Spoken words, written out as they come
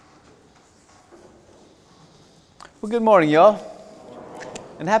Well, good morning, y'all,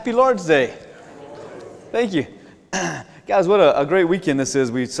 and happy Lord's Day. Thank you. Guys, what a great weekend this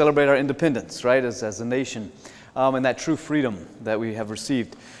is. We celebrate our independence, right, as a nation, and that true freedom that we have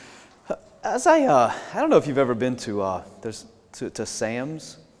received. As I don't know if you've ever been to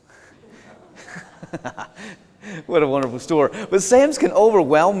Sam's. What a wonderful store. But Sam's can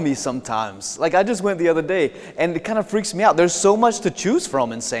overwhelm me sometimes. Like I just went the other day and it kind of freaks me out. There's so much to choose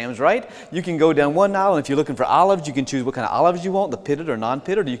from in Sam's, right? You can go down one aisle and if you're looking for olives, you can choose what kind of olives you want, the pitted or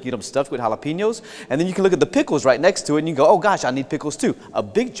non-pitted, or you can get them stuffed with jalapenos. And then you can look at the pickles right next to it and you can go, oh gosh, I need pickles too. A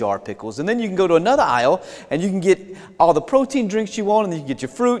big jar of pickles. And then you can go to another aisle and you can get all the protein drinks you want, and you can get your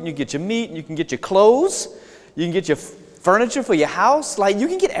fruit and you can get your meat and you can get your clothes. You can get your furniture for your house. Like you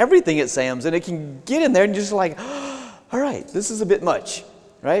can get everything at Sam's, and it can get in there and you're just like, all right, this is a bit much,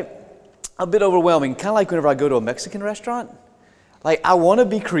 right? A bit overwhelming. Kind of like whenever I go to a Mexican restaurant. Like I want to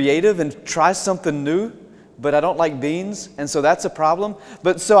be creative and try something new, but I don't like beans, and so that's a problem.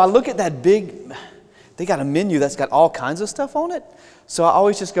 But so I look at that big, they got a menu that's got all kinds of stuff on it. So I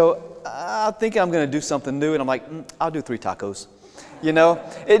always just go, I think I'm going to do something new, and I'm like, I'll do 3 tacos. You know,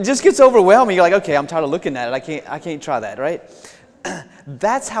 it just gets overwhelming. You're like, okay, I'm tired of looking at it. I can't try that, right?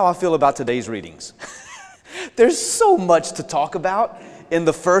 That's how I feel about today's readings. There's so much to talk about in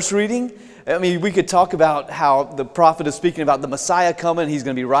the first reading. I mean, we could talk about how the prophet is speaking about the Messiah coming. He's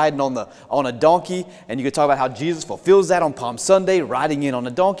going to be riding on a donkey. And you could talk about how Jesus fulfills that on Palm Sunday, riding in on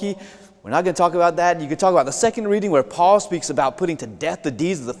a donkey. We're not going to talk about that. You could talk about the second reading where Paul speaks about putting to death the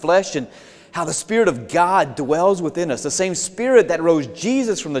deeds of the flesh and how the Spirit of God dwells within us. The same Spirit that rose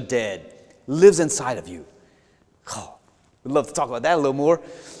Jesus from the dead lives inside of you. Oh, we'd love to talk about that a little more.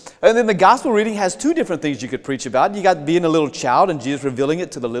 And then the gospel reading has 2 different things you could preach about. You got being a little child and Jesus revealing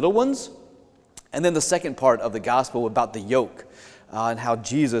it to the little ones. And then the second part of the gospel about the yoke and how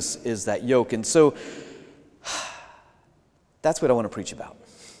Jesus is that yoke. And so that's what I want to preach about.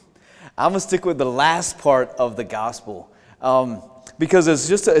 I'm going to stick with the last part of the gospel. Because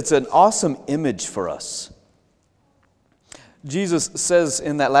it's an awesome image for us. Jesus says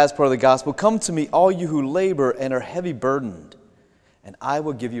in that last part of the gospel, "Come to me, all you who labor and are heavy burdened, and I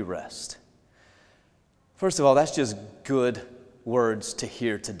will give you rest." First of all, that's just good words to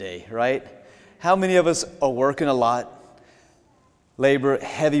hear today, right? How many of us are working a lot, labor,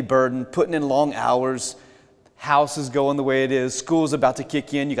 heavy burden, putting in long hours, house is going the way it is, school's about to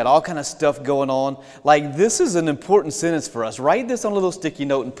kick in, you got all kind of stuff going on. Like this is an important sentence for us. Write this on a little sticky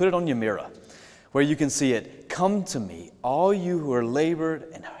note and put it on your mirror where you can see it. "Come to me, all you who are labored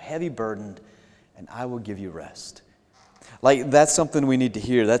and heavy burdened, and I will give you rest." Like that's something we need to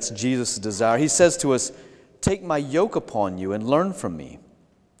hear. That's Jesus' desire. He says to us, "Take my yoke upon you and learn from me.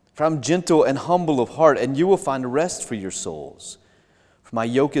 For I'm gentle and humble of heart, and you will find rest for your souls. For my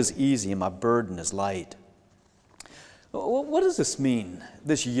yoke is easy and my burden is light." What does this mean,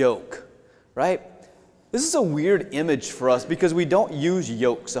 this yoke, right? This is a weird image for us because we don't use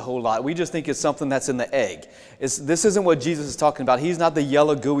yolks a whole lot. We just think it's something that's in the egg. This isn't what Jesus is talking about. He's not the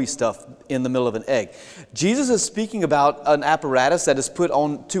yellow gooey stuff in the middle of an egg. Jesus is speaking about an apparatus that is put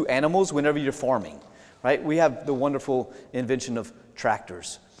on 2 animals whenever you're farming, right? We have the wonderful invention of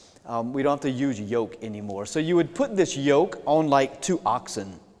tractors. We don't have to use yoke anymore. So you would put this yoke on like 2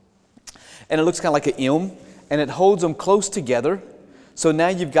 oxen, and it looks kind of like an M. And it holds them close together. So now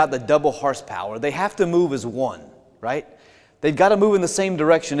you've got the double horsepower. They have to move as one, right? They've got to move in the same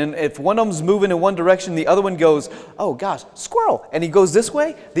direction. And if one of them's moving in one direction, the other one goes, oh gosh, squirrel. And he goes this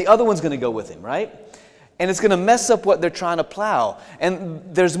way, the other one's going to go with him, right? And it's going to mess up what they're trying to plow. And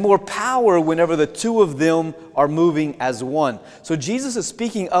there's more power whenever the 2 of them are moving as one. So Jesus is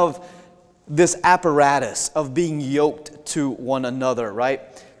speaking of this apparatus of being yoked to one another, right?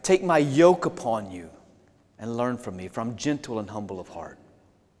 "Take my yoke upon you and learn from me, for I'm gentle and humble of heart."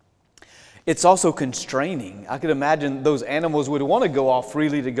 It's also constraining. I could imagine those animals would want to go off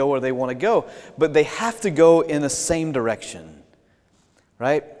freely to go where they want to go, but they have to go in the same direction,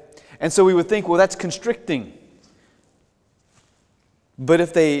 right? And so we would think, well, that's constricting. But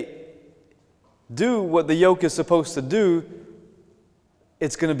if they do what the yoke is supposed to do,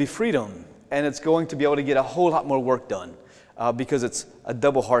 it's going to be freedom, and it's going to be able to get a whole lot more work done because it's a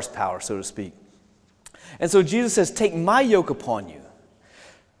double horsepower, so to speak. And so Jesus says, "Take my yoke upon you."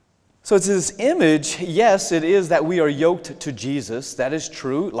 So it's this image, yes, it is that we are yoked to Jesus. That is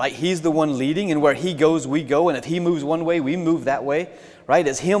true. Like He's the one leading, and where He goes, we go. And if He moves one way, we move that way, right?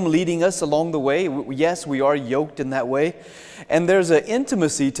 It's Him leading us along the way. Yes, we are yoked in that way. And there's an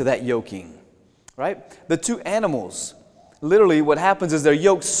intimacy to that yoking, right? The 2 animals, literally what happens is they're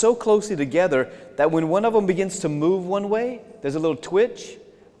yoked so closely together that when one of them begins to move one way, there's a little twitch.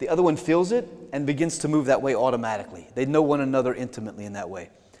 the other one feels it and begins to move that way automatically. They know one another intimately in that way.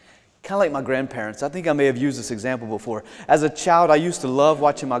 Kind of like my grandparents. I think I may have used this example before. As a child, I used to love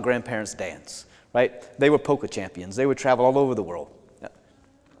watching my grandparents dance, right? They were polka champions. They would travel all over the world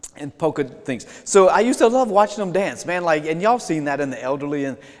and polka things. So I used to love watching them dance, man. And y'all seen that in the elderly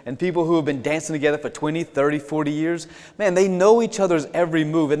and people who have been dancing together for 20, 30, 40 years. Man, they know each other's every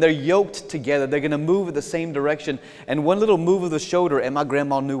move, and they're yoked together. They're going to move in the same direction. And one little move of the shoulder, and my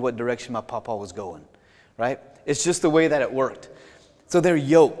grandma knew what direction my papa was going, right? It's just the way that it worked. So they're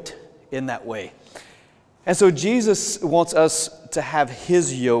yoked in that way. And so Jesus wants us to have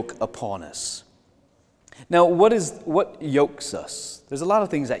His yoke upon us. Now, what yokes us? There's a lot of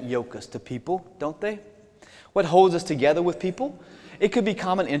things that yoke us to people, don't they? What holds us together with people? It could be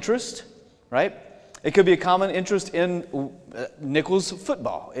common interest, right? It could be a common interest in Nichols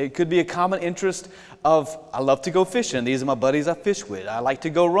football. It could be a common interest of, I love to go fishing. These are my buddies I fish with. I like to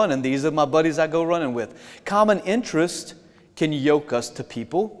go running. These are my buddies I go running with. Common interest can yoke us to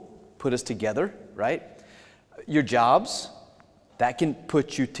people, put us together, right? Your jobs, that can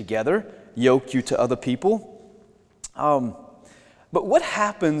put you together, yoke you to other people. But what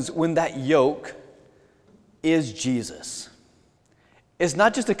happens when that yoke is Jesus? It's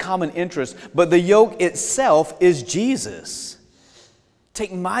not just a common interest, but the yoke itself is Jesus.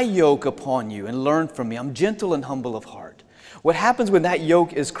 Take my yoke upon you and learn from me. I'm gentle and humble of heart. What happens when that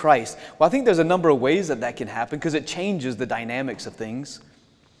yoke is Christ? Well, I think there's a number of ways that can happen because it changes the dynamics of things.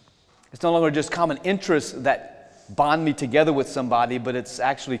 It's no longer just common interests that bond me together with somebody, but it's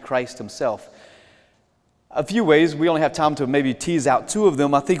actually Christ Himself. A few ways, we only have time to maybe tease out two of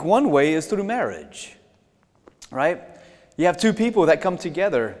them. I think one way is through marriage, right? You have two people that come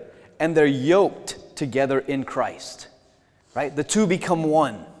together and they're yoked together in Christ, right? The two become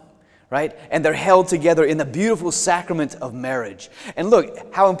one, right? And they're held together in the beautiful sacrament of marriage. And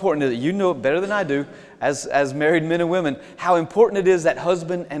look, how important is it? You know it better than I do as married men and women, how important it is that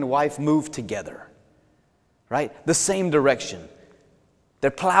husband and wife move together, right? The same direction.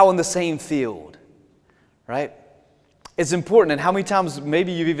 They're plowing the same field, right? It's important. And how many times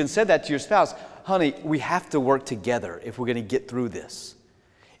maybe you've even said that to your spouse, honey, we have to work together if we're going to get through this.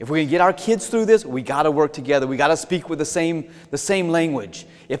 If we're going to get our kids through this, we got to work together. We got to speak with the same language.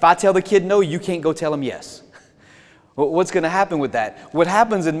 If I tell the kid no, you can't go tell him yes. What's going to happen with that? What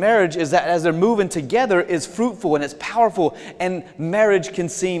happens in marriage is that as they're moving together, it's fruitful and it's powerful, and marriage can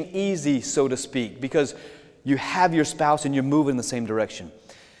seem easy, so to speak, because you have your spouse and you're moving in the same direction.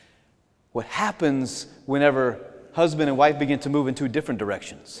 What happens whenever husband and wife begin to move in two different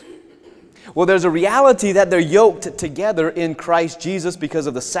directions? Well, there's a reality that they're yoked together in Christ Jesus because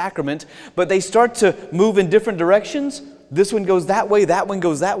of the sacrament, but they start to move in different directions. This one goes that way, that one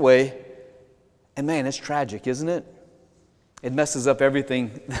goes that way. And man, it's tragic, isn't it? It messes up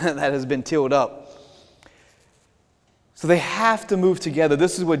everything that has been tilled up. So they have to move together.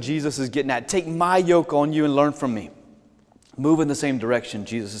 This is what Jesus is getting at. Take my yoke on you and learn from me. Move in the same direction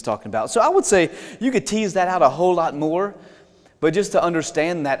Jesus is talking about. So I would say you could tease that out a whole lot more, but just to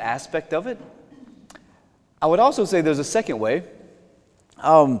understand that aspect of it, I would also say there's a second way,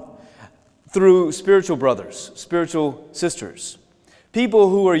 through spiritual brothers, spiritual sisters, people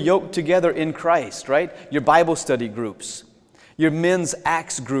who are yoked together in Christ, right? Your Bible study groups, your men's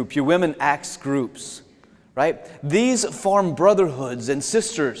Acts group, your women Acts groups, right? These form brotherhoods and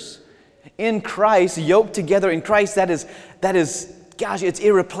sisters in Christ, yoked together in Christ. That is, gosh, it's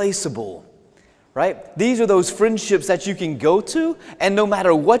irreplaceable. Right? These are those friendships that you can go to, and no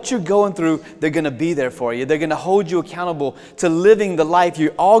matter what you're going through, they're going to be there for you. They're going to hold you accountable to living the life.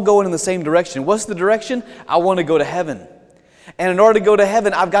 You're all going in the same direction. What's the direction? I want to go to heaven. And in order to go to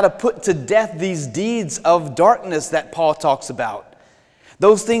heaven, I've got to put to death these deeds of darkness that Paul talks about.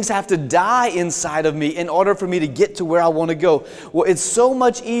 Those things have to die inside of me in order for me to get to where I want to go. Well, it's so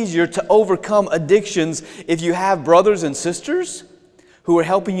much easier to overcome addictions if you have brothers and sisters who are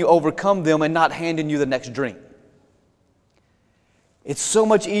helping you overcome them and not handing you the next drink. It's so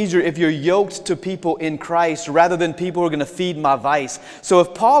much easier if you're yoked to people in Christ rather than people who are going to feed my vice. So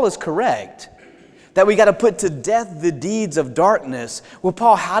if Paul is correct that we got to put to death the deeds of darkness, well,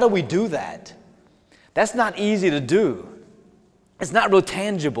 Paul, how do we do that? That's not easy to do. It's not real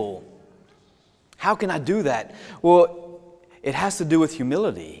tangible. How can I do that? Well, it has to do with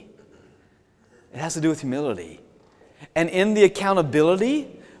humility. It has to do with humility. And in the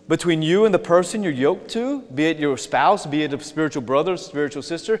accountability between you and the person you're yoked to, be it your spouse, be it a spiritual brother, spiritual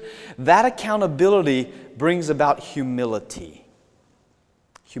sister, that accountability brings about humility.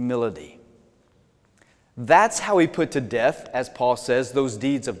 Humility. That's how we put to death, as Paul says, those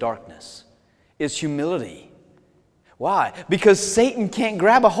deeds of darkness, is humility. Why? Because Satan can't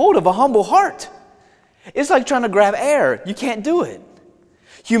grab a hold of a humble heart. It's like trying to grab air. You can't do it.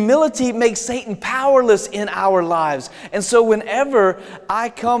 Humility makes Satan powerless in our lives. And so whenever I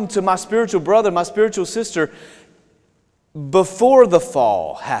come to my spiritual brother, my spiritual sister, before the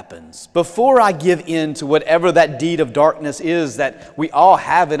fall happens, before I give in to whatever that deed of darkness is that we all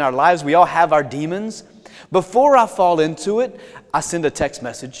have in our lives, we all have our demons, before I fall into it, I send a text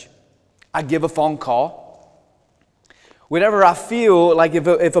message. I give a phone call. Whenever I feel like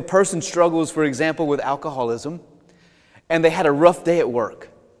if a person struggles, for example, with alcoholism, and they had a rough day at work,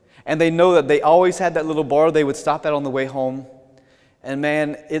 and they know that they always had that little bar they would stop at on the way home, and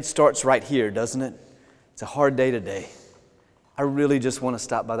man, it starts right here, doesn't it? It's a hard day today. I really just want to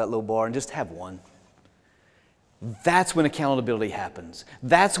stop by that little bar and just have one. That's when accountability happens.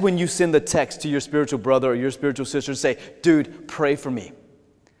 That's when you send the text to your spiritual brother or your spiritual sister and say, dude, pray for me.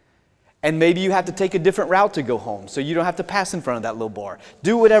 And maybe you have to take a different route to go home so you don't have to pass in front of that little bar.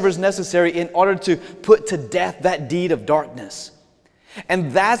 Do whatever is necessary in order to put to death that deed of darkness.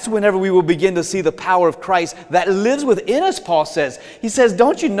 And that's whenever we will begin to see the power of Christ that lives within us, Paul says. He says,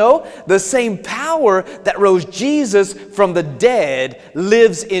 don't you know the same power that rose Jesus from the dead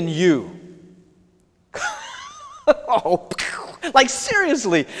lives in you? Oh, like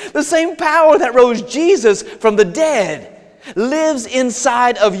seriously, the same power that rose Jesus from the dead lives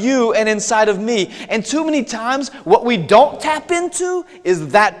inside of you and inside of me. And too many times, what we don't tap into is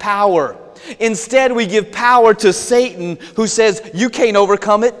that power. Instead, we give power to Satan, who says, you can't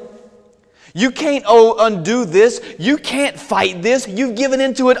overcome it. You can't undo this. You can't fight this. You've given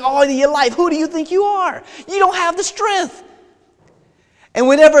into it all your life. Who do you think you are? You don't have the strength. And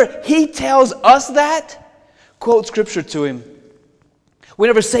whenever he tells us that, quote scripture to him.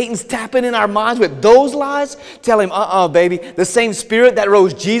 Whenever Satan's tapping in our minds with those lies, tell him, baby, the same spirit that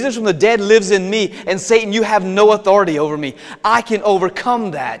rose Jesus from the dead lives in me. And Satan, you have no authority over me. I can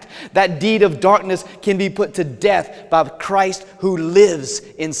overcome that. That deed of darkness can be put to death by Christ who lives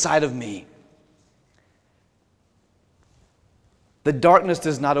inside of me. The darkness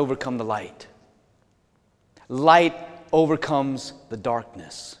does not overcome the light. Light overcomes the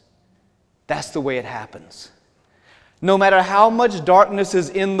darkness. That's the way it happens. No matter how much darkness is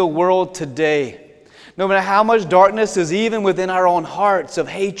in the world today, no matter how much darkness is even within our own hearts of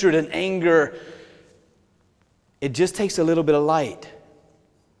hatred and anger, it just takes a little bit of light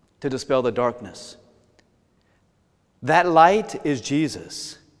to dispel the darkness. That light is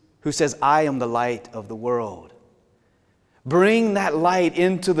Jesus, who says, I am the light of the world. Bring that light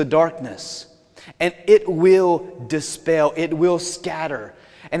into the darkness, and it will dispel, it will scatter.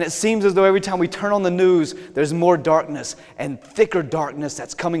 And it seems as though every time we turn on the news, there's more darkness and thicker darkness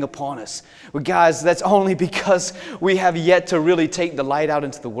that's coming upon us. Well, guys, that's only because we have yet to really take the light out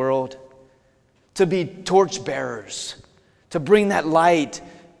into the world, to be torch bearers, to bring that light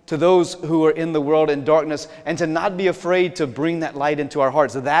to those who are in the world in darkness, and to not be afraid to bring that light into our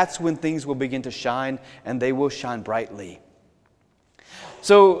hearts. That's when things will begin to shine, and they will shine brightly.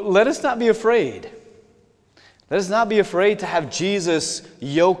 So let us not be afraid. Let us not be afraid to have Jesus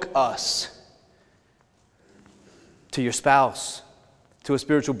yoke us to your spouse, to a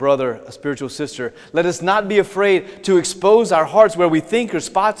spiritual brother, a spiritual sister. Let us not be afraid to expose our hearts where we think are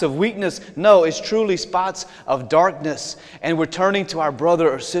spots of weakness. No, it's truly spots of darkness. And we're turning to our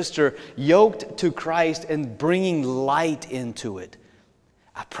brother or sister yoked to Christ and bringing light into it.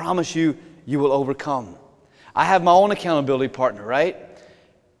 I promise you, you will overcome. I have my own accountability partner, right?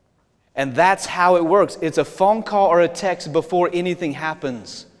 And that's how it works. It's a phone call or a text before anything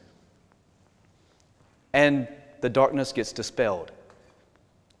happens. And the darkness gets dispelled.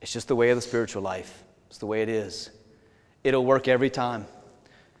 It's just the way of the spiritual life. It's the way it is. It'll work every time.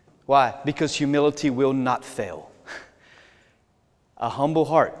 Why? Because humility will not fail. A humble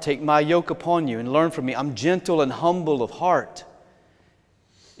heart. Take my yoke upon you and learn from me. I'm gentle and humble of heart.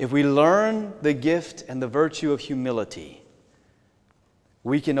 If we learn the gift and the virtue of humility,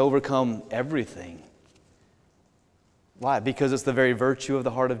 we can overcome everything. Why? Because it's the very virtue of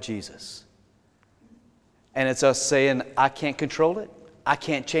the heart of Jesus. And it's us saying, I can't control it, I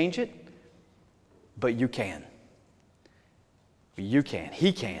can't change it, but you can. You can.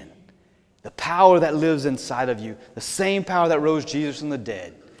 He can. The power that lives inside of you, the same power that rose Jesus from the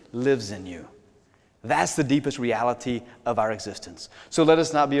dead, lives in you. That's the deepest reality of our existence. So let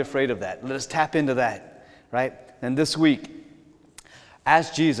us not be afraid of that. Let us tap into that, right? And this week,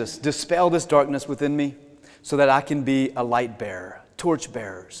 ask Jesus, dispel this darkness within me so that I can be a light bearer, torch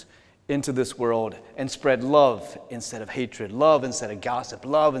bearers into this world and spread love instead of hatred, love instead of gossip,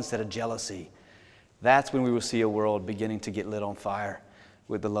 love instead of jealousy. That's when we will see a world beginning to get lit on fire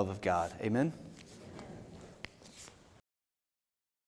with the love of God. Amen?